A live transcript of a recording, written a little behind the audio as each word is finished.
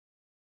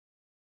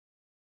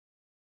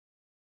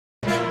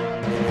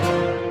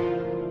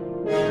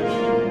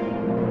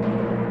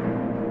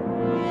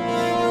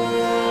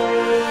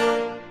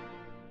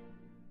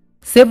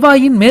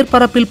செவ்வாயின்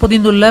மேற்பரப்பில்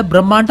பொதிந்துள்ள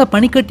பிரம்மாண்ட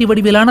பனிக்கட்டி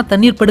வடிவிலான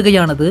தண்ணீர்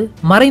படுகையானது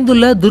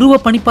மறைந்துள்ள துருவ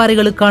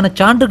பனிப்பாறைகளுக்கான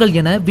சான்றுகள்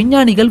என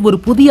விஞ்ஞானிகள் ஒரு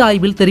புதிய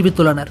ஆய்வில்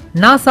தெரிவித்துள்ளனர்.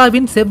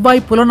 நாசாவின்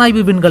செவ்வாய்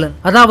புலனாய்வு விண்கலன்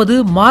அதாவது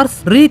மார்ஸ்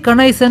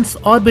ரீகனைசன்ஸ்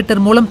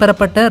ஆர்பிட்டர் மூலம்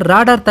பெறப்பட்ட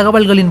ராடார்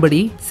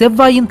தகவல்களின்படி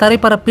செவ்வாயின்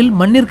தரைப்பரப்பில்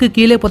மண்ணிற்கு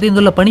கீழே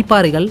புதைந்துள்ள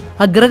பனிப்பாறைகள்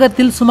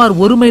அக்கிரகத்தில் சுமார்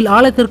 1 மைல்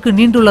ஆழத்திற்கு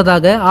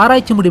நீண்டுள்ளதாக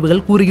ஆராய்ச்சி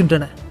முடிவுகள்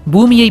கூறுகின்றன.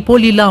 பூமியை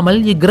போல் இல்லாமல்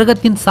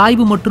இக்கிரகத்தின்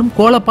சாய்வு மற்றும்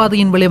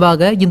கோளப்பாதையின்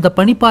விளைவாக இந்த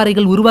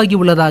பனிப்பாறைகள்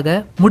உருவாகியுள்ளதாக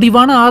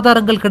முடிவான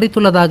ஆதாரங்கள்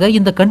கிடைத்துள்ளதாக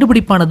இந்த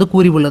கண்டுபிடிப்பானது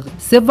கூறியுள்ளது.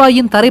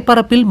 செவ்வாயின்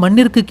தரைப்பரப்பில்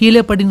மண்ணிற்கு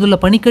கீழே படிந்துள்ள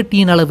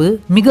பனிக்கட்டியின் அளவு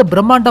மிக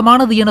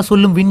பிரம்மாண்டமானது என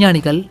சொல்லும்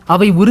விஞ்ஞானிகள்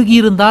அவை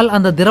உருகியிருந்தால்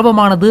அந்த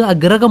திரவமானது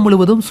அக்கிரகம்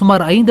முழுவதும்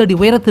சுமார் 5 அடி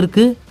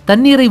உயரத்திற்கு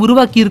தண்ணீரை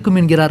உருவாக்கி இருக்கும்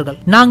என்கிறார்கள்.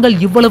 நாங்கள்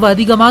இவ்வளவு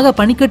அதிகமாக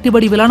பனிக்கட்டி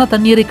வடிவிலான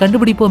தண்ணீரை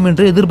கண்டுபிடிப்போம்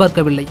என்று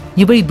எதிர்பார்க்கவில்லை.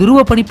 இவை துருவ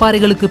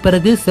பனிப்பாறைகளுக்கு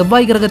பிறகு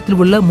செவ்வாய் கிரகத்தில்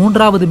உள்ள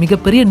 3வது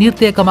மிகப்பெரிய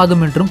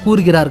நீர்த்தேக்கமாகும் என்றும்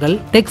கூறுகிறார்கள்.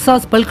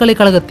 டெக்சாஸ்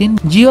பல்கலைக்கழகத்தின்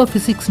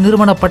ஜியோபிசிக்ஸ்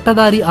நிறுவன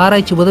பட்டதாரி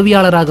ஆராய்ச்சி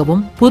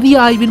உதவியாளராகவும் புதிய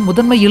ஆய்வின்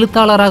முதன்மை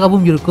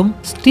எழுத்தாளராகவும் இருக்கும்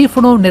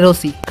ஸ்டீஃபனோ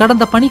நெரோசி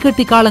கடந்த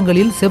பனிக்கட்டி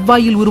காலங்களில்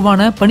செவ்வாயில்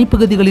உருவான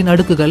பனிப்பகுதிகளின்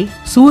அடுக்குகள்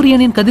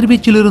சூரியனின்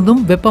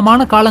கதிர்வீச்சிலிருந்தும்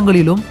வெப்பமான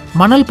காலங்களிலும்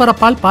மணல்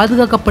பரப்பால்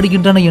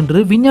பாதுகாக்கப்படுகின்றன என்று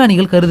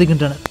விஞ்ஞானிகள்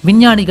கருதுகின்றனர்.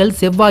 விஞ்ஞானிகள்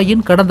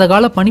செவ்வாயின் கடந்த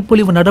கால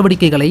பனிப்பொழிவு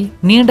நடவடிக்கைகளை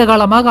நீண்ட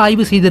காலமாக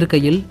ஆய்வு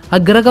செய்திருக்கையில்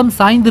அக்கிரகம்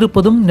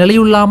சாய்ந்திருப்பதும்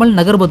நிலையுள்ளாமல்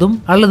நகர்வதும்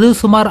அல்லது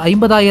சுமார்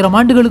 50,000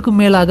 ஆண்டுகளுக்கும்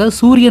மேலாக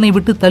சூரியனை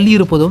விட்டு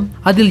தள்ளியிருப்பதும்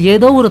அதில்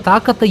ஏதோ ஒரு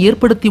தாக்கத்தை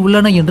ஏற்படுத்தி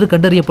உள்ளன என்று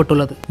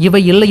கண்டறியப்பட்டுள்ளது.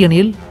 இவை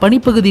இல்லையெனில்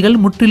பனிப்பகுதிகள்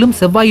முற்றிலும்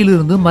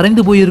செவ்வாயிலிருந்து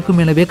மறைந்து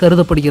போயிருக்கும் எனவே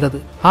கருதப்படுகிறது.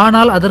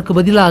 ஆனால் அதற்கு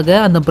பதிலாக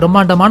அந்த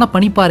பிரம்மாண்டமான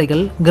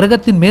பனிப்பாறைகள்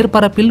கிரகத்தின்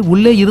மேற்பரப்பில்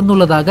உள்ளே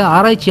இருந்துள்ளதாக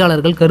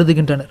ஆராய்ச்சியாளர்கள்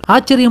கருதுகின்றனர்.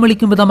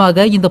 ஆச்சரியமளிக்கும்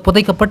விதமாக இந்த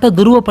புதைக்கப்பட்ட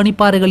துருவ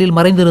பனிப்பாறைகளில்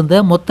மறைந்திருந்த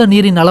மொத்த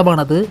நீரின்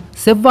அளவானது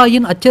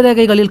செவ்வாயின்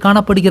அச்சரேகைகளில்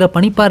காணப்படுகிற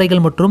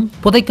பனிப்பாறைகள் மற்றும்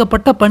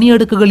புதைக்கப்பட்ட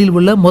பனியடுக்குகளில்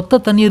உள்ள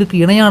மொத்த தண்ணீருக்கு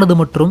இணையானது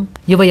மற்றும்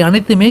இவை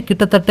அனைத்துமே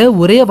கிட்டத்தட்ட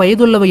ஒரே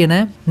வயதுள்ளவை என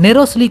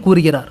நெரோஸ்லி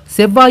கூறுகிறார்.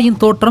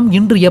 செவ்வாயின் தோற்றம்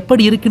இன்று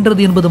எப்படி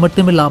இருக்கின்றது என்பது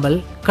மட்டுமில்லாமல்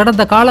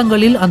கடந்த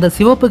காலங்களில் அந்த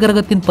சிவப்பு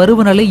கிரகத்தின்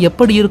பருவநிலை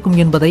எப்படி இருக்கும்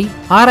என்பதை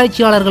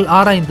ஆராய்ச்சியாளர்கள்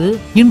ஆராய்ந்து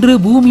இன்று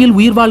பூமியில்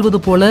உயிர் வாழ்வது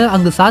போல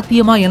அங்கு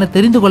சாத்தியமா என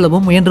தெரிந்து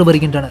கொள்ளவும் முயன்று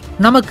வருகின்றனர்.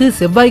 நமக்கு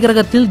செவ்வாய்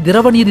கிரகத்தில்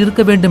திரவ நீர்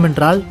இருக்க வேண்டும்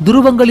என்றால்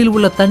துருவங்களில்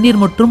உள்ள தண்ணீர்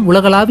மற்றும்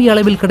உலகளாவிய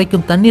அளவில்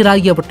கிடைக்கும் தண்ணீர்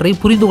ஆகியவற்றை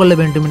புரிந்து கொள்ள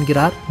வேண்டும்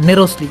என்கிறார்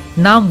நெரோஸ்லி.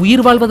 நாம்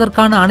உயிர்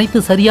வாழ்வதற்கான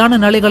அனைத்து சரியான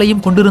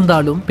நிலைகளையும்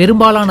கொண்டிருந்தாலும்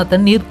பெரும்பாலான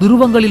தண்ணீர்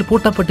துருவங்களில்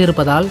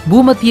பூட்டப்பட்டிருப்பதால்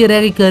பூமத்திய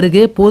ரேகைக்கு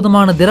அருகே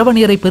போதுமான திரவ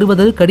நீரை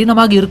பெறுவது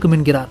கடினமாக இருக்கும்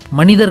என்கிறார்.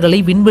 மனிதர்களை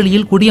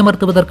விண்வெளியில்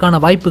குடியமர்த்துவதற்கான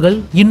வாய்ப்புகள்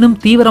இன்னும்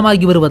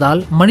தீவிரமாகி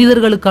வருவதால்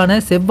மனிதர்களுக்கான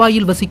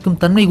செவ்வாயில் வசிக்கும்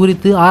தன்மை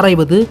குறித்து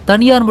ஆராய்வது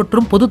தனியார்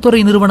மற்றும்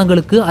பொதுத்துறை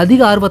நிறுவனங்களுக்கு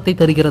அதிக ஆர்வத்தை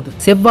தருகிறது.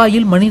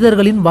 செவ்வாயில்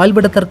மனிதர்களின்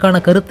வாழ்விடத்திற்கான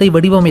கருத்தை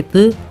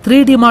வடிவமைத்து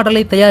 3D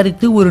மாடலை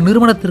தயாரித்து ஒரு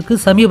நிறுவனத்திற்கு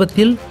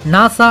சமீபத்தில்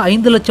நாசா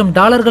 $5 லட்சம்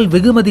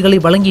வெகுமதிகளை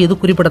வழங்கியது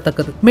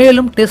குறிப்பிடத்தக்கது.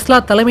 மேலும் டெஸ்லா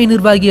தலைமை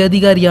நிர்வாகி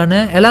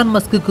அதிகாரியான எலான்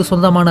மஸ்க்கு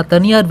சொந்தமான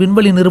தனியார்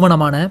விண்வெளி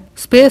நிறுவனமான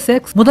ஸ்பேஸ்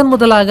எக்ஸ்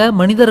முதன்முதலாக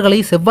மனிதர்களை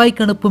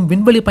செவ்வாய்க்கு அனுப்பும்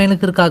விண்வெளி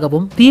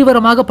பயணத்திற்காகவும்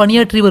தீவிரமாக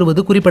பணியாற்றி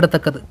வருவது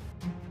குறிப்பிடத்தக்கது.